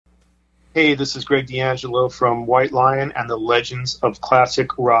Hey, this is Greg D'Angelo from White Lion and the Legends of Classic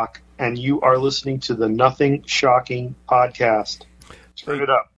Rock, and you are listening to the Nothing Shocking podcast. Turn it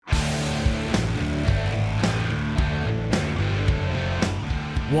up.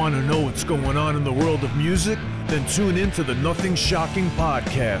 Want to know what's going on in the world of music? Then tune in to the Nothing Shocking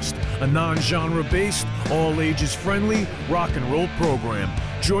podcast, a non-genre based, all-ages friendly rock and roll program.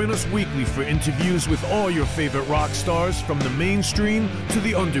 Join us weekly for interviews with all your favorite rock stars from the mainstream to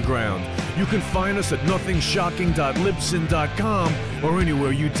the underground. You can find us at nothingshocking.libsyn.com or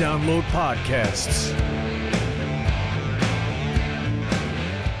anywhere you download podcasts.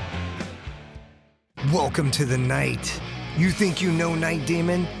 Welcome to the night. You think you know Night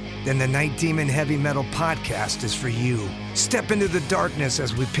Demon? Then the Night Demon Heavy Metal Podcast is for you. Step into the darkness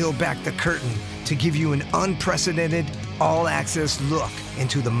as we peel back the curtain to give you an unprecedented, all-access look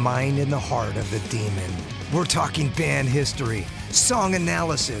into the mind and the heart of the demon. We're talking band history, song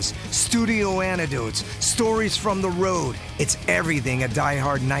analysis, studio anecdotes, stories from the road. It's everything a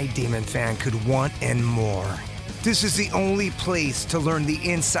diehard Night Demon fan could want and more. This is the only place to learn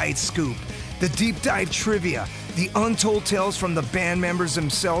the inside scoop, the deep dive trivia, the untold tales from the band members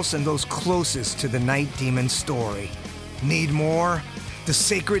themselves and those closest to the Night Demon story. Need more? The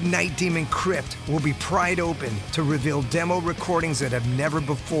sacred Night Demon Crypt will be pried open to reveal demo recordings that have never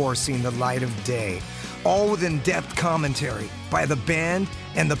before seen the light of day, all with in-depth commentary by the band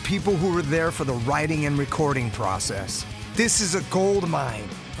and the people who were there for the writing and recording process. This is a gold mine,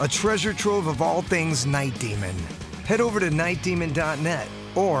 a treasure trove of all things Night Demon. Head over to nightdemon.net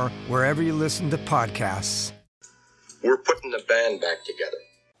or wherever you listen to podcasts. We're putting the band back together.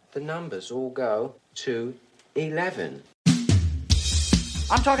 The numbers all go to 11.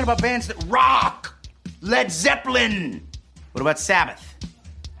 I'm talking about bands that rock. Led Zeppelin. What about Sabbath?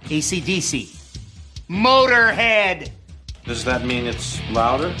 AC/DC. Motorhead. Does that mean it's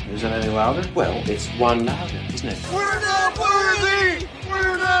louder? Isn't it any louder? Well, it's one louder, isn't it? We're not worthy.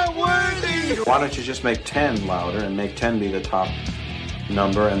 We're not worthy. Why don't you just make 10 louder and make 10 be the top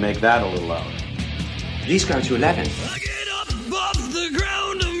number and make that a little louder? These go to 11. I get up off the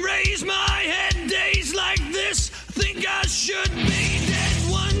ground and raise my head. Days like this, think I should be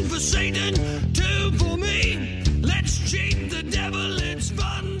dead. One for Satan, two for me. Let's cheat the devil, it's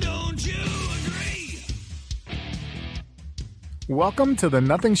fun, don't you agree? Welcome to the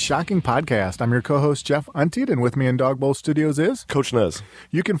Nothing Shocking podcast. I'm your co-host, Jeff Untied, and with me in Dog Bowl Studios is Coach Nez.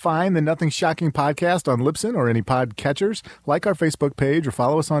 You can find the Nothing Shocking podcast on Libsyn or any pod catchers. Like our Facebook page or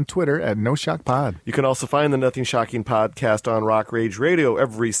follow us on Twitter at NoShockPod. You can also find the Nothing Shocking podcast on Rock Rage Radio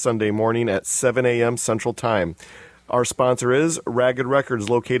every Sunday morning at 7 a.m. Central Time. Our sponsor is Ragged Records,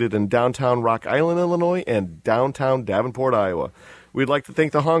 located in downtown Rock Island, Illinois, and downtown Davenport, Iowa. We'd like to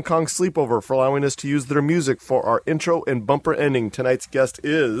thank the Hong Kong Sleepover for allowing us to use their music for our intro and bumper ending. Tonight's guest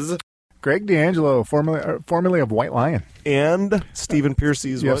is Greg D'Angelo, formerly of White Lion. And Stephen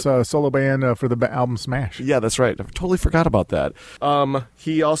Pearcy's yes, solo band for the album Smash. Yeah, that's right. I totally forgot about that.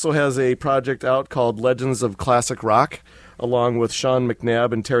 He also has a project out called Legends of Classic Rock, along with Shawn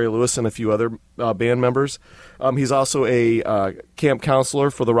McNabb and Terry Ilous and a few other band members. He's also a camp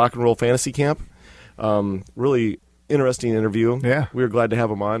counselor for the Rock and Roll Fantasy Camp. Really interesting interview. Yeah. We were glad to have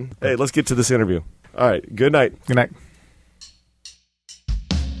him on. Hey, let's get to this interview. All right. Good night. Good night.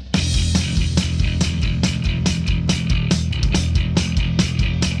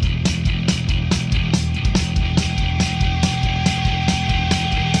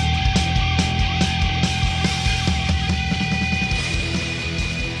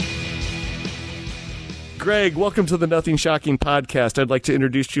 Greg, welcome to the Nothing Shocking podcast. I'd like to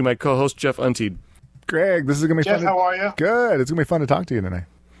introduce to you my co-host, Jeff Untied. Greg, this is going to be Jeff, fun. how are you? Good. It's going to be fun to talk to you tonight.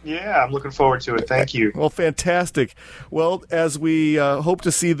 Yeah, I'm looking forward to it. Thank you. Well, fantastic. Well, as we hope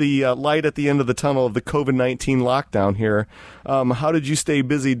to see the light at the end of the tunnel of the COVID-19 lockdown here, how did you stay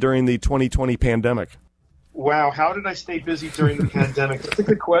busy during the 2020 pandemic? Wow, how did I stay busy during the pandemic? That's a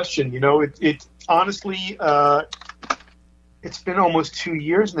good question. You know, it honestly, it's been almost 2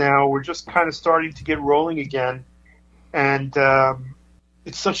 years now. We're just kind of starting to get rolling again. And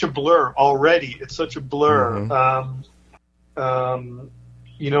it's such a blur already. It's such a blur. Mm-hmm.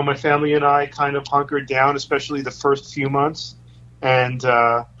 You know, my family and I kind of hunkered down, especially the first few months. And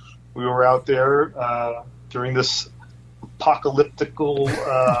we were out there during this apocalyptic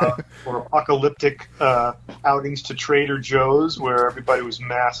outings to Trader Joe's, where everybody was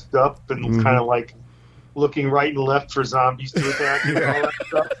masked up and kind of like looking right and left for zombies to attack and all that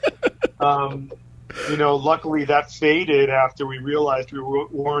stuff. You know, luckily that faded after we realized we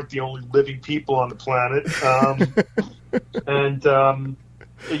weren't the only living people on the planet.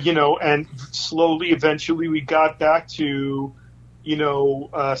 You know, and slowly, eventually we got back to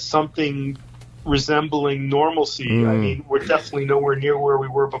something resembling normalcy. I mean, we're definitely nowhere near where we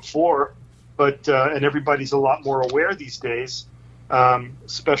were before, but and everybody's a lot more aware these days,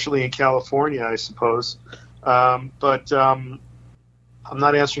 especially in California, I suppose. But I'm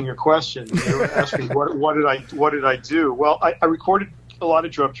not answering your question. You're asking what did I do? Well, I recorded a lot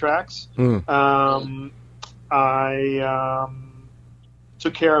of drum tracks. I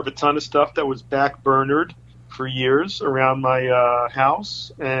took care of a ton of stuff that was backburnered for years around my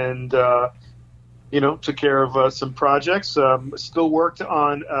house, and took care of some projects. Still worked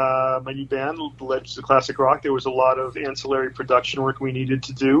on my new band, The Legends of Classic Rock. There was a lot of ancillary production work we needed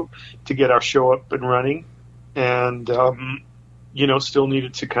to do to get our show up and running, and still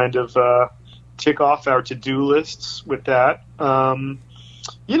needed to kind of tick off our to-do lists with that.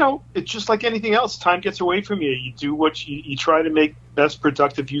 It's just like anything else. Time gets away from you. You do what you try to make best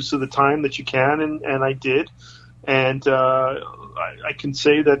productive use of the time that you can, and I did. And I can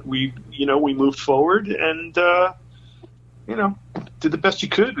say that we moved forward and, did the best you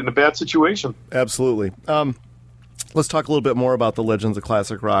could in a bad situation. Absolutely. Let's talk a little bit more about the Legends of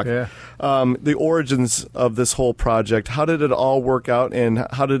Classic Rock. Yeah. The origins of this whole project. How did it all work out, and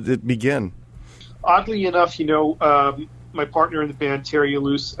how did it begin? Oddly enough, my partner in the band, Terry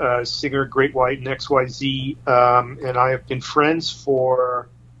Ilous, singer Great White and XYZ, and I have been friends for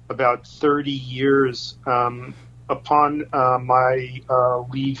about 30 years. Upon my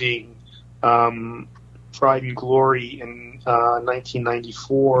leaving Pride and Glory in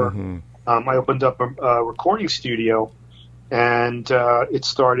 1994, I opened up a recording studio, and it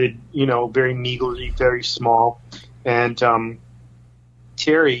started, very meagerly, very small. And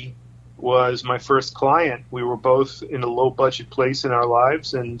Terry was my first client. We were both in a low-budget place in our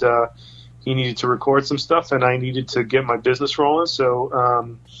lives, and he needed to record some stuff, and I needed to get my business rolling.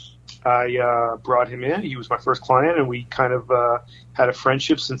 So I brought him in. He was my first client, and we kind of had a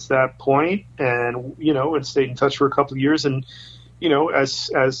friendship since that point, and and stayed in touch for a couple of years. And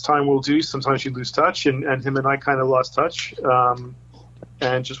as time will do, sometimes you lose touch, and him and I kind of lost touch,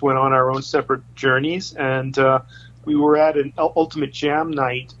 and just went on our own separate journeys. And we were at an Ultimate Jam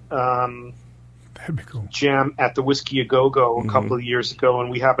night, that'd be cool. Jam at the Whiskey A Go-Go a couple of years ago, and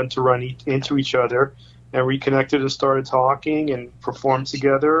we happened to run into each other and reconnected and started talking and performed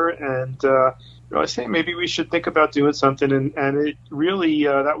together. And I say maybe we should think about doing something. And it really,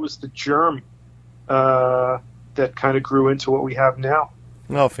 that was the germ that kind of grew into what we have now.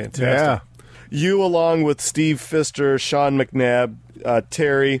 Oh, fantastic. Yeah. You, along with Steve Pfister, Shawn McNabb,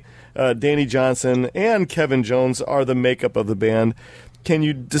 Terry, Danny Johnson, and Kevin Jones are the makeup of the band. Can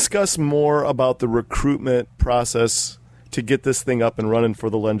you discuss more about the recruitment process to get this thing up and running for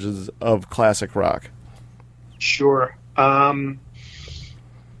the Legends of Classic Rock? Sure.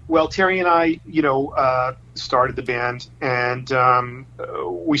 Well, Terry and I, started the band, and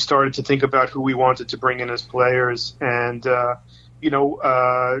we started to think about who we wanted to bring in as players. And, I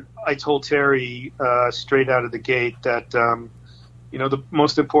told Terry straight out of the gate that, the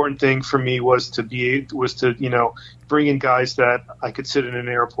most important thing for me was to bring in guys that I could sit in an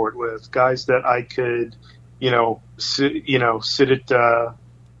airport with, guys that I could, sit at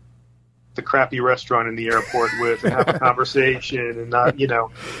the crappy restaurant in the airport with and have a conversation, and not,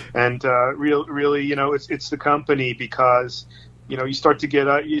 really, it's the company, because, you start to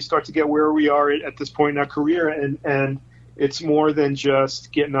get where we are at this point in our career, and it's more than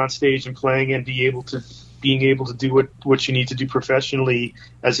just getting on stage and playing and being able to do what you need to do professionally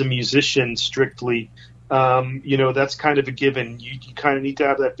as a musician strictly. That's kind of a given. You kind of need to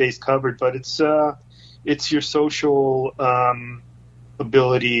have that base covered, but it's your social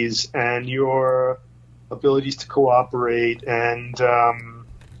abilities and your abilities to cooperate and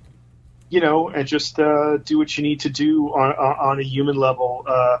and just do what you need to do on a human level.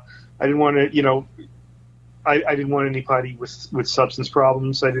 I didn't want to, I didn't want anybody with substance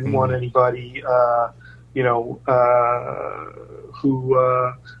problems. I didn't want anybody, who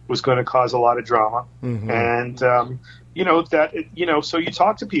was going to cause a lot of drama. And so you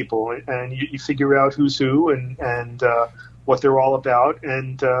talk to people and you figure out who's who and what they're all about.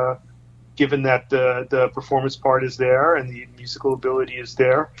 And given that the performance part is there and the musical ability is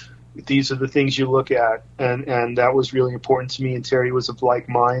there, these are the things you look at. And that was really important to me. And Terry was of like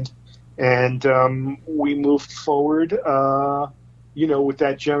mind. And we moved forward, with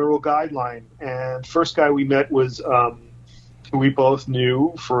that general guideline. And first guy we met was who we both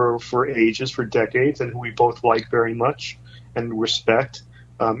knew for ages, for decades, and who we both like very much and respect,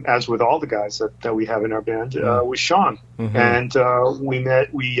 as with all the guys that we have in our band, was Shawn. And we made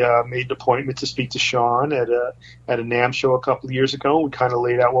an appointment to speak to Shawn at a NAMM show a couple of years ago. We kind of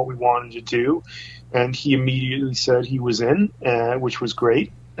laid out what we wanted to do. and he immediately said he was in, which was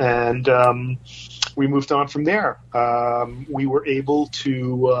great. And we moved on from there. We were able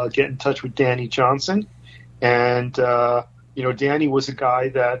to get in touch with Danny Johnson, and Danny was a guy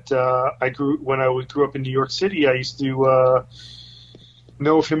that when I grew up in New York City. I used to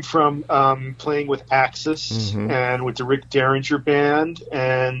know of him from playing with Axis and with the Rick Derringer band,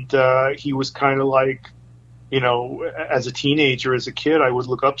 and he was kind of like, as a teenager, as a kid, I would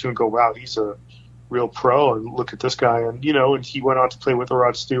look up to him and go, wow, he's a real pro, and look at this guy. And and he went on to play with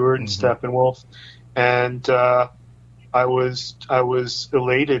Rod Stewart and Steppenwolf, and I was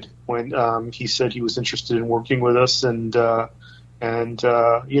elated when he said he was interested in working with us, and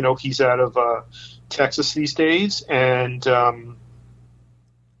he's out of Texas these days, and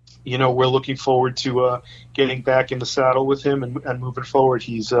we're looking forward to getting back in the saddle with him and moving forward.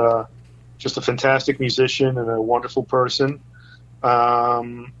 He's just a fantastic musician and a wonderful person.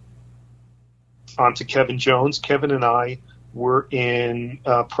 On to Kevin Jones. Kevin and I were in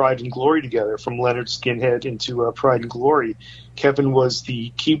Pride and Glory together, from Leonard Skinhead into Pride and Glory. Kevin was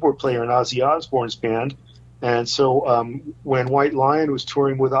the keyboard player in Ozzy Osbourne's band, and so when White Lion was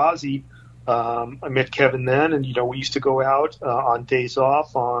touring with Ozzy, I met Kevin then, and we used to go out on days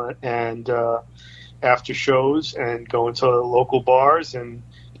off and after shows and go into local bars and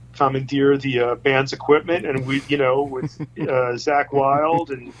commandeer the band's equipment, and we with Zach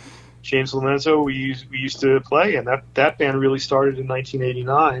Wilde and James Lorenzo, we used to play, and that band really started in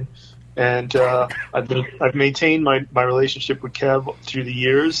 1989. And I've maintained my relationship with Kev through the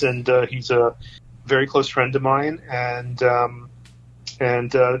years, and he's a very close friend of mine. And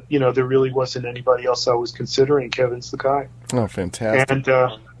there really wasn't anybody else I was considering. Kevin's the guy. Oh, fantastic!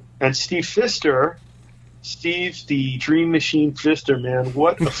 And Steve Pfister. Steve, the Dream Machine Pfister, man,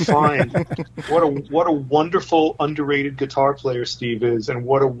 what a find. what a wonderful, underrated guitar player Steve is, and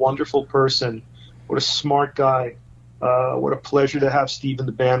what a wonderful person. What a smart guy. What a pleasure to have Steve in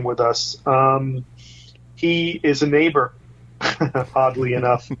the band with us. He is a neighbor, oddly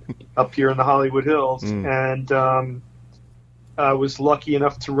enough, up here in the Hollywood Hills. And I was lucky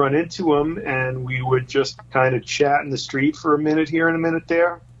enough to run into him, and we would just kind of chat in the street for a minute here and a minute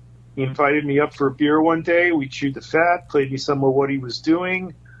there. He invited me up for a beer one day. We chewed the fat, played me some of what he was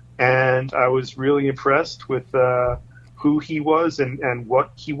doing, and I was really impressed with who he was and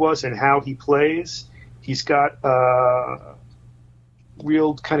what he was and how he plays. He's got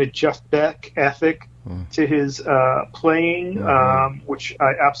real kind of Jeff Beck ethic to his playing, which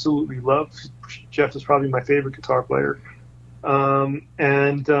I absolutely love. Jeff is probably my favorite guitar player.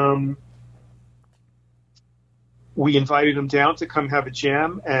 We invited him down to come have a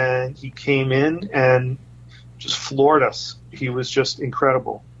jam, and he came in and just floored us. He was just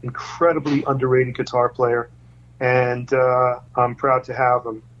incredible, incredibly underrated guitar player, and I'm proud to have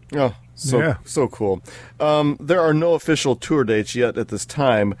him. Oh, so cool. There are no official tour dates yet at this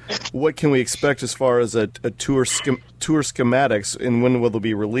time. What can we expect as far as a tour schematics, and when will they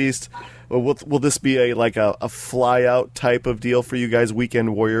be released? Will this be a fly-out type of deal for you guys,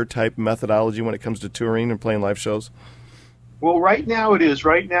 weekend warrior type methodology when it comes to touring and playing live shows? Well, right now it is.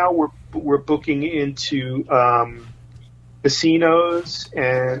 Right now we're booking into casinos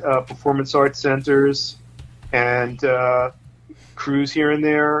and performance arts centers and crews here and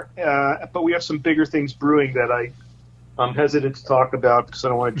there. But we have some bigger things brewing that I'm hesitant to talk about because I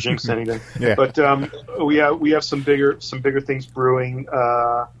don't want to jinx anything. Yeah. But we have some bigger things brewing.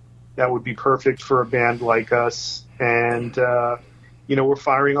 That would be perfect for a band like us, and we're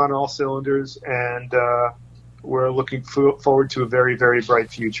firing on all cylinders, and we're looking forward to a very, very bright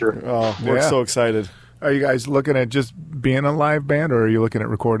future. Oh, we're so excited! Are you guys looking at just being a live band, or are you looking at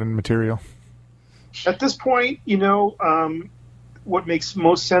recording material? At this point, what makes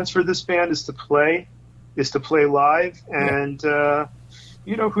most sense for this band is to play live, and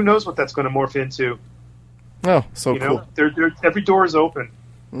who knows what that's going to morph into. Oh, so cool! Every door is open.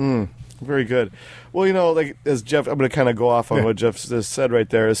 Very good. Well, as Jeff, I'm going to kind of go off on what Jeff just said right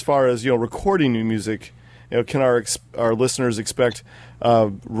there. As far as recording new music, can our listeners expect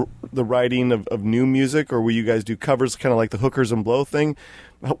the writing of new music, or will you guys do covers, kind of like the Hookers and Blow thing?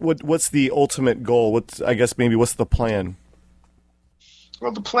 What's the ultimate goal? What's the plan?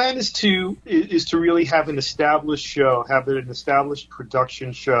 Well, the plan is to really have an established show, have an established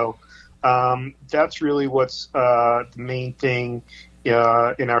production show. That's really what's the main thing in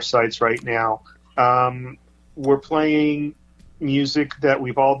our sights right now. We're playing music that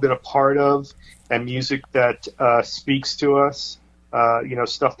we've all been a part of, and music that speaks to us.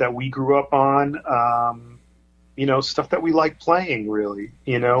 Stuff that we grew up on. Stuff that we like playing, really.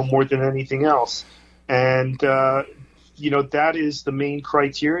 More than anything else. And that is the main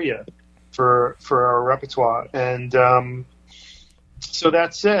criteria. for our repertoire. And so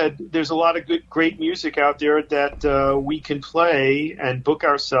that said, there's a lot of great music out there that we can play and book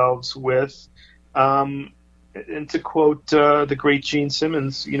ourselves with. And to quote the great Gene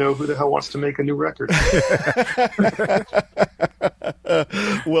Simmons, who the hell wants to make a new record?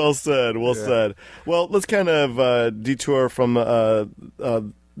 Well said. Well said. Well, let's kind of detour from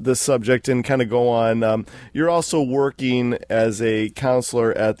the subject and kind of go on. You're also working as a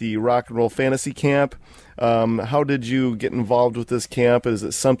counselor at the Rock and Roll Fantasy Camp. How did you get involved with this camp? Is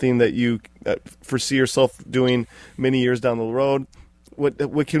it something that you foresee yourself doing many years down the road?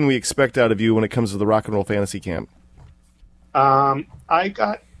 What can we expect out of you when it comes to the Rock and Roll Fantasy Camp? I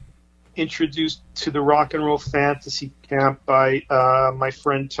got introduced to the Rock and Roll Fantasy Camp by my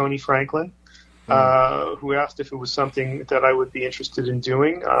friend Tony Franklin, who asked if it was something that I would be interested in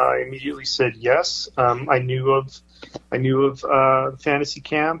doing. I immediately said yes. I knew of Fantasy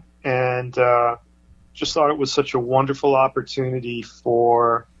Camp, and just thought it was such a wonderful opportunity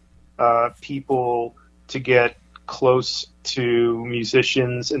for people to get close to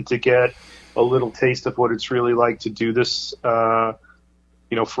musicians and to get a little taste of what it's really like to do this, for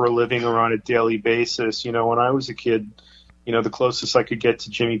a living or on a daily basis. When I was a kid, the closest I could get to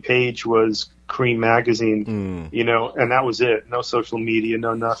Jimmy Page was Cream magazine, and that was it. No social media,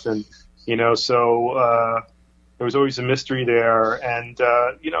 no nothing, so there was always a mystery there. And,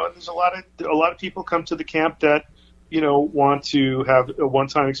 there's a lot of people come to the camp that, want to have a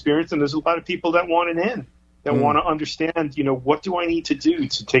one-time experience. And there's a lot of people that want an in. That want to understand, what do I need to do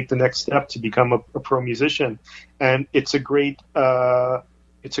to take the next step to become a pro musician? And it's a great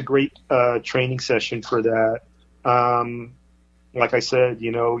training session for that. Like I said,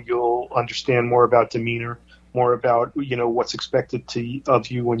 you'll understand more about demeanor, more about, what's expected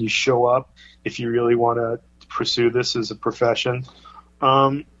of you when you show up, if you really want to pursue this as a profession.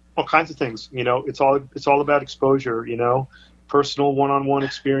 All kinds of things, it's all about exposure, personal one-on-one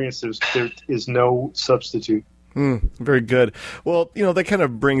experiences. There is no substitute. Very good. Well, that kind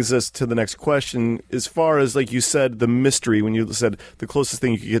of brings us to the next question. As far as, like you said, the mystery, when you said the closest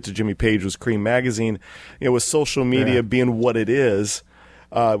thing you could get to Jimmy Page was Cream magazine, with social media being what it is,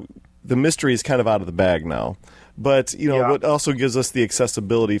 the mystery is kind of out of the bag now. But, what also gives us the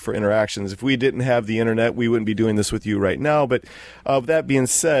accessibility for interactions. If we didn't have the internet, we wouldn't be doing this with you right now. But that being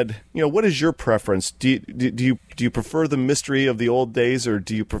said, what is your preference? Do you prefer the mystery of the old days, or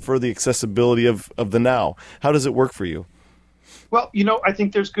do you prefer the accessibility of the now? How does it work for you? Well, I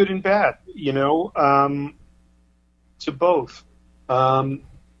think there's good and bad, to both. Not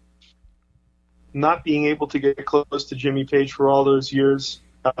being able to get close to Jimmy Page for all those years,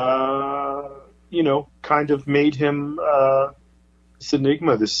 kind of made him this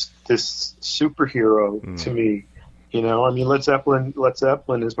enigma, this superhero to me. Led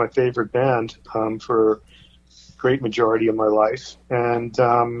Zeppelin is my favorite band for a great majority of my life, and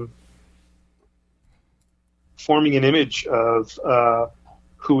forming an image of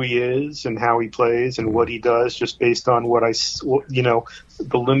who he is and how he plays and what he does, just based on what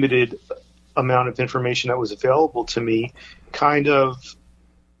the limited amount of information that was available to me, kind of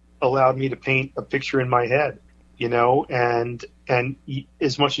allowed me to paint a picture in my head, and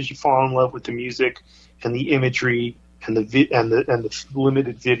as much as you fall in love with the music and the imagery and the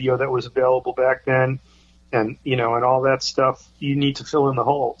limited video that was available back then, and and all that stuff, you need to fill in the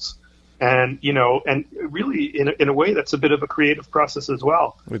holes, and and really in a way that's a bit of a creative process as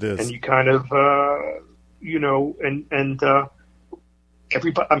well. It is, and you kind of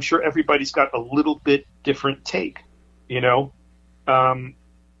everybody, I'm sure everybody's got a little bit different take,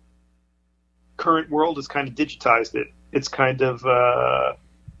 Current world has kind of digitized it. It's kind of,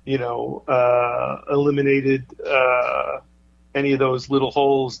 eliminated any of those little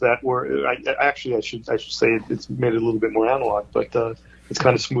holes that were. I should say it's made it a little bit more analog, but it's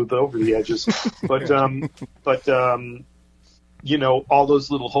kind of smoothed over the edges. But all those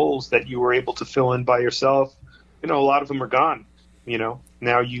little holes that you were able to fill in by yourself, a lot of them are gone.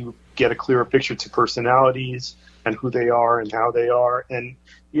 Now you get a clearer picture to personalities and who they are and how they are, and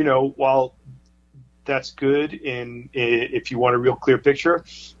while that's good if you want a real clear picture,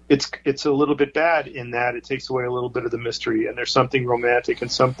 it's a little bit bad in that it takes away a little bit of the mystery, and there's something romantic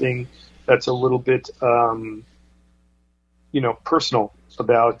and something that's a little bit personal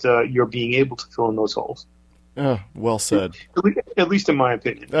about your being able to fill in those holes. Well said. At least in my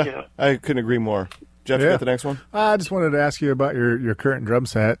opinion. I couldn't agree more. Jeff, you got the next one? I just wanted to ask you about your current drum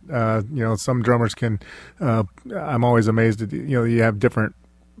set. Some drummers can. I'm always amazed at you have different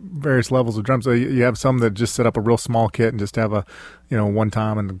various levels of drums. So you have some that just set up a real small kit and just have a one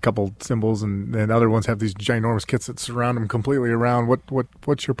tom and a couple cymbals, and other ones have these ginormous kits that surround them completely around.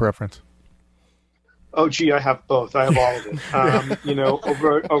 What's your preference? Oh, gee, I have both. I have all of it.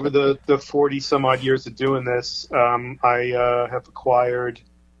 Over the 40 some odd years of doing this, I have acquired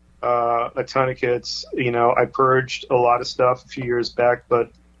a ton of kits. I purged a lot of stuff a few years back,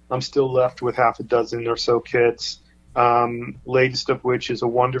 but I'm still left with half a dozen or so kits. Latest of which is a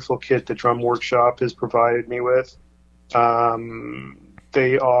wonderful kit that Drum Workshop has provided me with.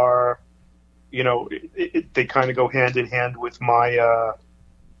 They are, they kind of go hand in hand with my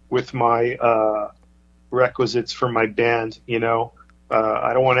requisites for my band. I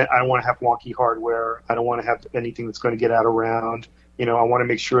don't want to have wonky hardware. I don't want to have anything that's going to get out of round. I want to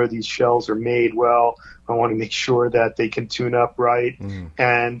make sure these shells are made well. I want to make sure that they can tune up right.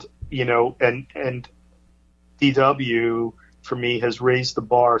 And and DW for me has raised the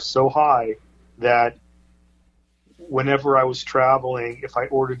bar so high that whenever I was traveling, if I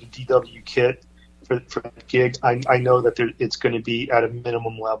ordered a DW kit for that gig, I know that it's going to be at a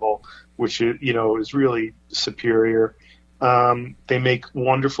minimum level, which is really superior. They make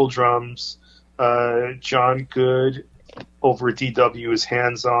wonderful drums. John Good over at DW is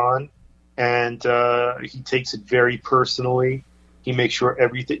hands-on, and he takes it very personally. He makes sure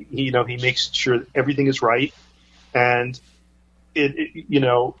everything, he makes sure everything is right, and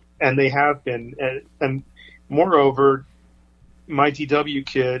and they have been, and moreover, my DW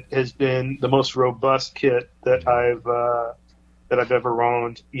kit has been the most robust kit that I've ever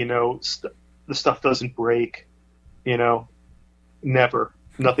owned. The stuff doesn't break. Never.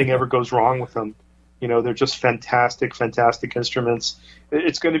 Nothing ever goes wrong with them. They're just fantastic instruments.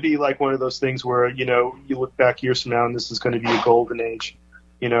 It's going to be like one of those things where, you look back years from now and this is going to be a golden age,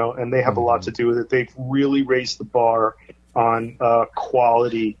 and they have a lot to do with it. They've really raised the bar on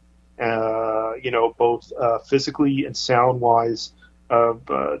quality, both physically and sound-wise of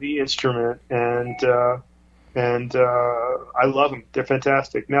the instrument. And I love them. They're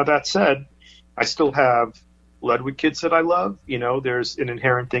fantastic. Now, that said, I still have Ludwig kits that I love. There's an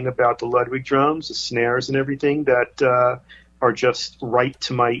inherent thing about the Ludwig drums, the snares and everything that are just right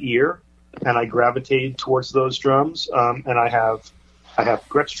to my ear, and I gravitated towards those drums. And I have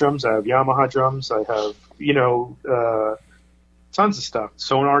Gretsch drums, I have Yamaha drums, I have tons of stuff,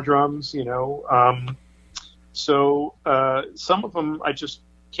 Sonar drums. So some of them I just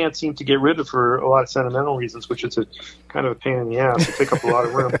can't seem to get rid of for a lot of sentimental reasons, which is a kind of a pain in the ass. They take up a lot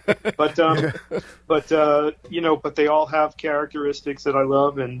of room. But they all have characteristics that I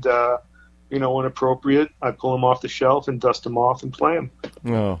love, and when appropriate, I pull them off the shelf and dust them off and play them.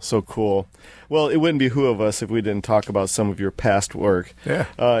 Oh, so cool. Well, it wouldn't behoove us if we didn't talk about some of your past work. Yeah.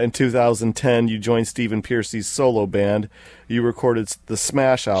 In 2010, you joined Stephen Pearcy's solo band. You recorded the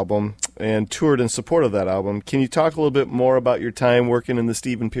Smash album and toured in support of that album. Can you talk a little bit more about your time working in the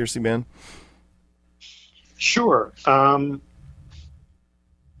Stephen Pearcy band? Sure. It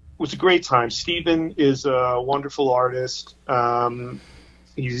was a great time. Stephen is a wonderful artist.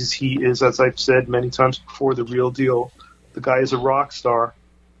 He is, as I've said many times before, the real deal. The guy is a rock star.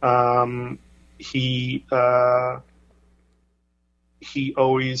 He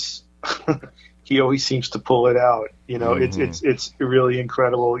always he always seems to pull it out. It's really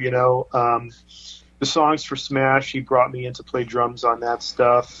incredible. The songs for Smash, he brought me in to play drums on that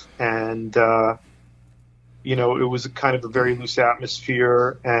stuff, and it was a kind of a very loose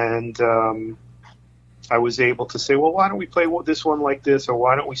atmosphere, and I was able to say, well, why don't we play this one like this, or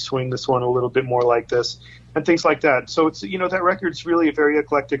why don't we swing this one a little bit more like this, and things like that. So it's, that record's really a very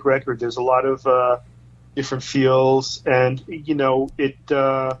eclectic record. There's a lot of different feels, and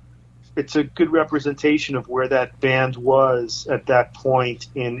it's a good representation of where that band was at that point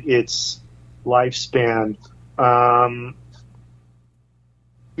in its lifespan.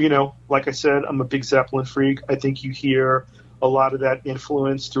 Like I said, I'm a big Zeppelin freak. I think you hear a lot of that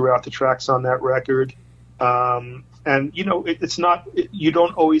influence throughout the tracks on that record. And it's not, you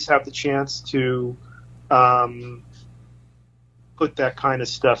don't always have the chance to put that kind of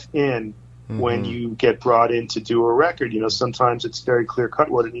stuff in when you get brought in to do a record. Sometimes it's very clear cut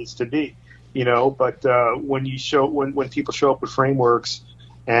what it needs to be, but when people show up with frameworks,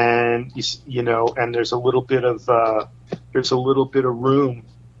 and and there's a little bit of room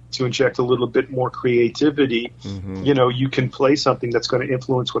to inject a little bit more creativity, you can play something that's going to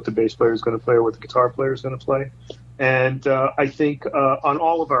influence what the bass player is going to play or what the guitar player is going to play. And I think on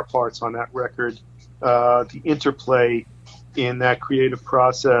all of our parts on that record, the interplay in that creative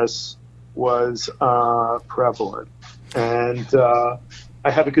process was prevalent. And I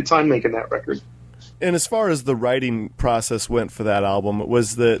had a good time making that record. And as far as the writing process went for that album,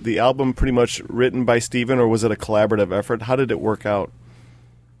 was the album pretty much written by Stephen, or was it a collaborative effort? How did it work out?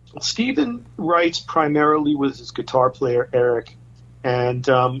 Stephen writes primarily with his guitar player, Eric, And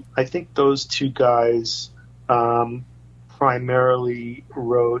I think those two guys primarily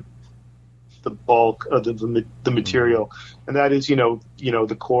wrote the bulk of the material, and that is,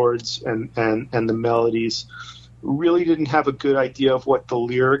 the chords and the melodies. Really didn't have a good idea of what the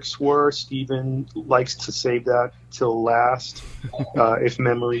lyrics were. Steven likes to save that till last, if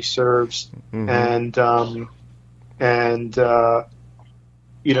memory serves. Mm-hmm. And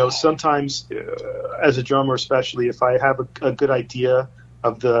sometimes as a drummer, especially if I have a good idea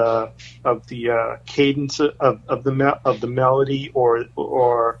of the cadence of the melody or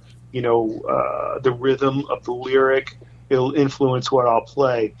the rhythm of the lyric, it'll influence what I'll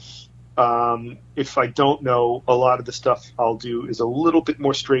play. If I don't know, a lot of the stuff I'll do is a little bit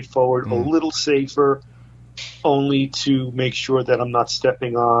more straightforward, a little safer, only to make sure that I'm not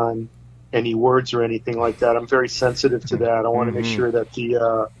stepping on any words or anything like that. I'm very sensitive to that. I want to make sure that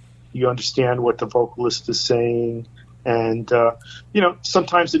you understand what the vocalist is saying. And,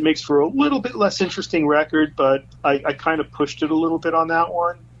 sometimes it makes for a little bit less interesting record, but I kind of pushed it a little bit on that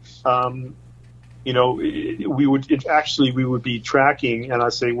one. We would be tracking, and I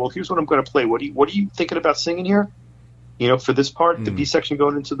say, well, here's what I'm going to play. What are you thinking about singing here? For this part, the B section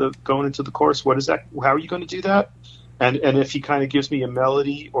going into the chorus. What is that? How are you going to do that? And if he kind of gives me a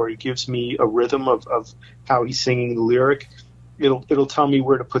melody or he gives me a rhythm of how he's singing the lyric, it'll tell me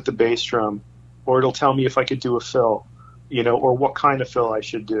where to put the bass drum, or it'll tell me if I could do a fill, or what kind of fill I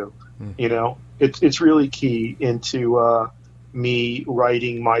should do. It's really key into me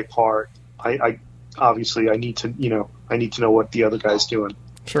writing my part. I obviously I need to know what the other guy's doing.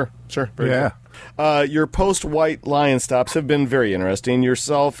 Sure. Very cool. Your post-White Lion stops have been very interesting.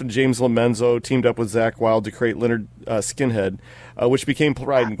 Yourself and James Lomenzo teamed up with Zakk Wylde to create Leonard Skinhead, which became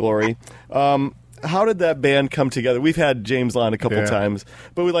Pride and Glory. How did that band come together? We've had James on a couple times,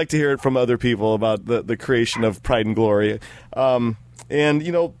 but we'd like to hear it from other people about the creation of Pride and Glory.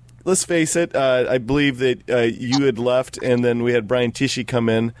 Let's face it, I believe that you had left, and then we had Brian Tichy come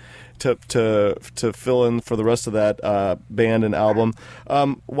in to fill in for the rest of that band and album.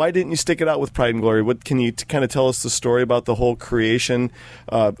 Why didn't you stick it out with Pride and Glory? What can you kind of tell us the story about the whole creation?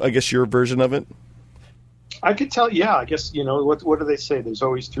 I guess your version of it. I could tell. Yeah, I guess what do they say? There's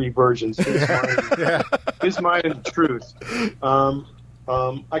always three versions. His mind and the truth.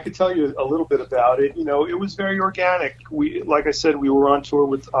 I could tell you a little bit about it. It was very organic. Like I said, we were on tour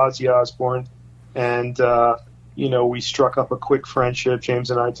with Ozzy Osbourne, and we struck up a quick friendship.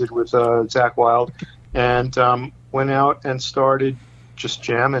 James and I did with Zakk Wylde, and went out and started just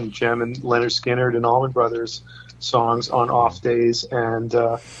jamming Leonard Skinner and Allman Brothers songs on off days and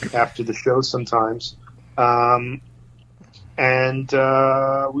after the show sometimes. And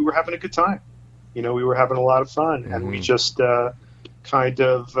we were having a good time. We were having a lot of fun, and we just very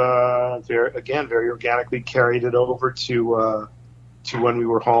organically carried it over to when we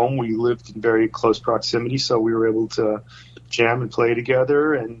were home. We lived in very close proximity, so we were able to jam and play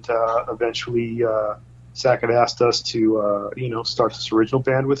together. And eventually, Zakk had asked us to, start this original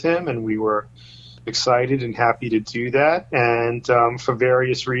band with him, and we were excited and happy to do that. And for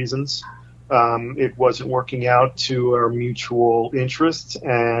various reasons, it wasn't working out to our mutual interests,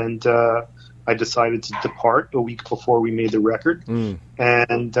 and I decided to depart a week before we made the record. And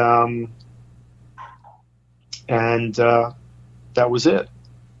that was it.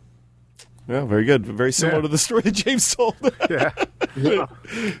 Yeah, very good. Very similar to the story that James told.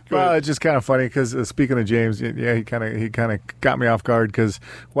 Well, it's just kind of funny because speaking of James, he kind of got me off guard because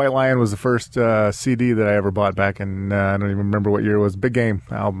White Lion was the first CD that I ever bought back in I don't even remember what year it was. Big Game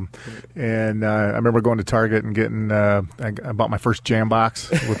album, and I remember going to Target and getting I bought my first jam box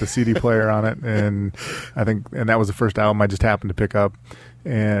with a CD player on it, and that was the first album I just happened to pick up.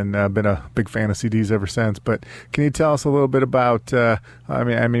 And I've been a big fan of CDs ever since. But can you tell us a little bit about,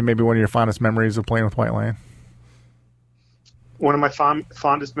 maybe one of your fondest memories of playing with White Lion? One of my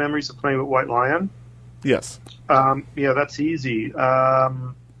fondest memories of playing with White Lion? Yes. That's easy.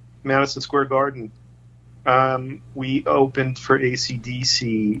 Madison Square Garden. We opened for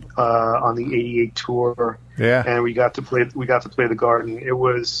AC/DC on the '88 tour. Yeah. And we got to play the Garden. It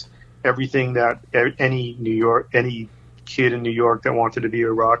was everything that any kid in New York that wanted to be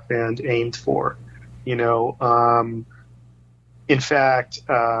a rock band aimed for, in fact,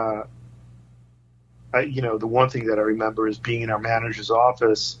 the one thing that I remember is being in our manager's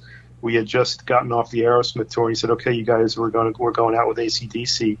office. We had just gotten off the Aerosmith tour. He said, "Okay, you guys, we're going out with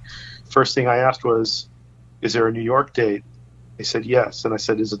AC/DC." First thing I asked was, "Is there a New York date?" They said yes, and I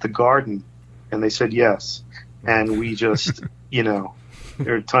said, "Is it the Garden?" And they said yes, and we just, there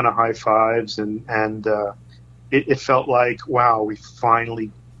were a ton of high fives, and it felt like, wow, we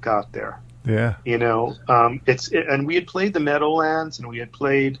finally got there. Yeah. You know, and we had played the Meadowlands, and we had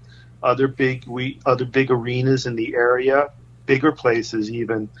played other big arenas in the area, bigger places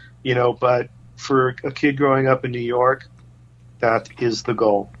even, you know, but for a kid growing up in New York, that is the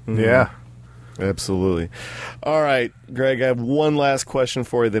goal. Yeah. Absolutely. All right, Greg, I have one last question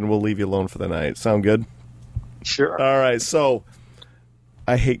for you, then we'll leave you alone for the night. Sound good? Sure. All right, so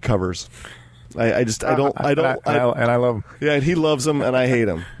I hate covers. I don't. And I love them. Yeah, he loves them, and I hate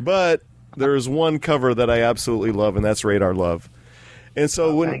them. But there's one cover that I absolutely love, and that's Radar Love. And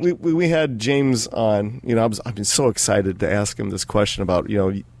so when we had James on, you know, I've been so excited to ask him this question about, you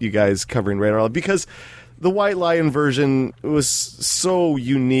know, you guys covering Radar Love, because the White Lion version was so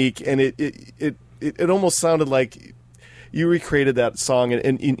unique, and it almost sounded like you recreated that song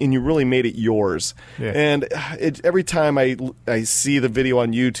and you really made it yours. Yeah. And every time I see the video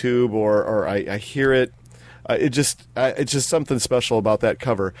on YouTube or I hear it, it's just something special about that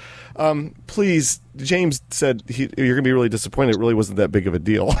cover. Please, James said you're going to be really disappointed. It really wasn't that big of a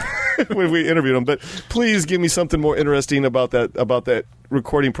deal when we interviewed him. But please give me something more interesting about that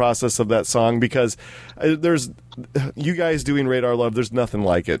recording process of that song, because there's you guys doing Radar Love. There's nothing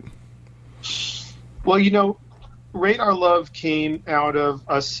like it. Well, you know, Radar Love came out of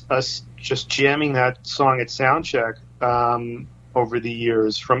us just jamming that song at Soundcheck over the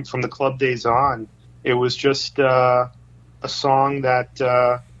years from the club days on. It was just a song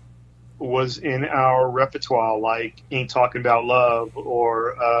that was in our repertoire, like "Ain't Talking About Love"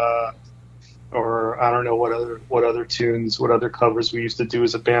 or I don't know what other tunes, what other covers we used to do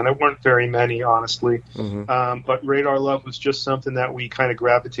as a band. There weren't very many, honestly. Mm-hmm. But Radar Love was just something that we kind of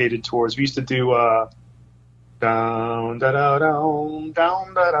gravitated towards. We used to do down da da down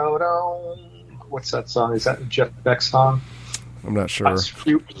down da da down. What's that song? Is that a Jeff Beck song? I'm not sure.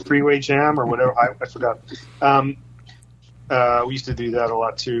 Freeway Jam or whatever. I forgot. We used to do that a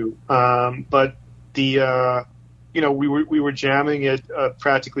lot too. But the you know, we were jamming it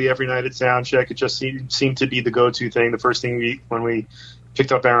practically every night at Soundcheck. It just seemed to be the go-to thing. The first thing when we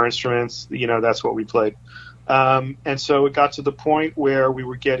picked up our instruments, you know, that's what we played. And so it got to the point where we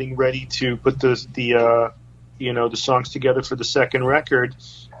were getting ready to put the songs together for the second record.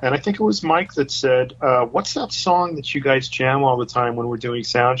 And I think it was Mike that said, what's that song that you guys jam all the time when we're doing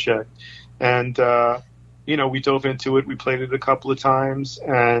Soundcheck? And, you know, we dove into it. We played it a couple of times,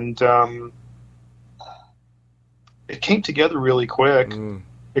 and it came together really quick.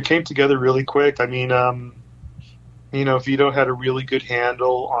 It came together really quick. I mean, you know, Vito had a really good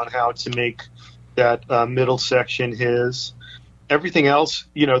handle on how to make that middle section his. Everything else,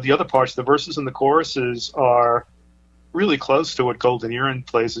 you know, the other parts, the verses and the choruses are really close to what Golden Earring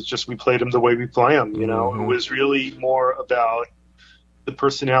plays. It's just we played them the way we play them, you know. Mm-hmm. It was really more about the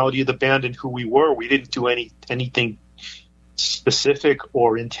personality of the band and who we were. We didn't do anything specific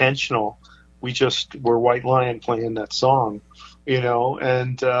or intentional. We just were White Lion playing that song, you know.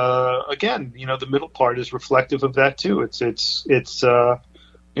 And again, you know, the middle part is reflective of that too. It's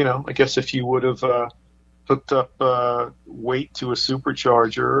you know, I guess if you would have hooked up weight to a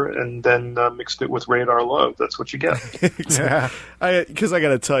supercharger and then mixed it with Radar Love, that's what you get. Yeah. Because I got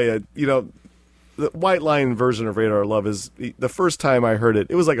to tell you, you know, the White Lion version of Radar Love is, the first time I heard it,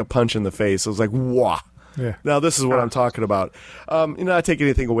 it was like a punch in the face. It was like, wow. Yeah. Now this is what I'm talking about. You know, not take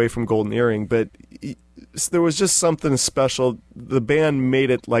anything away from Golden Earring, but there was just something special. The band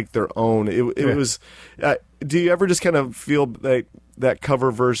made it like their own. It was. Do you ever just kind of feel like that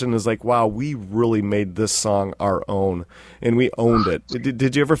cover version is like, wow, we really made this song our own and we owned it?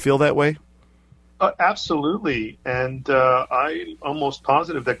 Did you ever feel that way? Absolutely. And I'm almost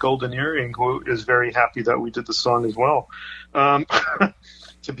positive that Golden Earring is very happy that we did the song as well. To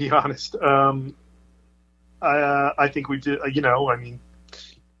be honest, I think we did, you know, I mean,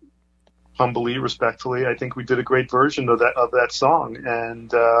 humbly, respectfully, I think we did a great version of that song.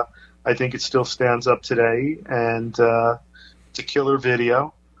 And I think it still stands up today. And it's a killer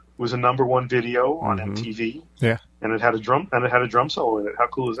video. It was a #1 video on MTV. Yeah. And it had a drum solo in it. How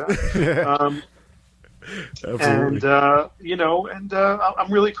cool is that? Yeah. Absolutely. And you know, and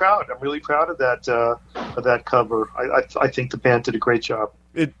I'm really proud. I'm really proud of that cover. I think the band did a great job.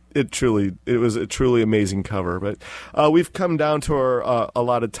 It was a truly amazing cover. But we've come down to our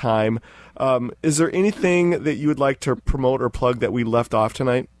allotted time. Is there anything that you would like to promote or plug that we left off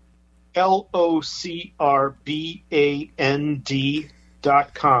tonight?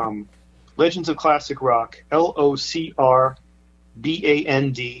 LOCRBAND.com. Legends of Classic Rock.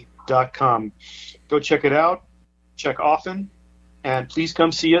 LOCRBAND.com. Go check it out. Check often. And please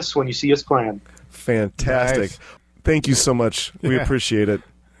come see us when you see us playing. Fantastic. Nice. Thank you so much. We appreciate it.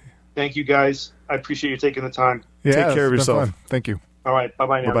 Thank you, guys. I appreciate you taking the time. Yeah, take care of yourself. Fun. Thank you. All right.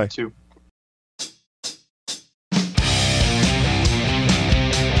 Bye-bye now. Bye-bye. You too.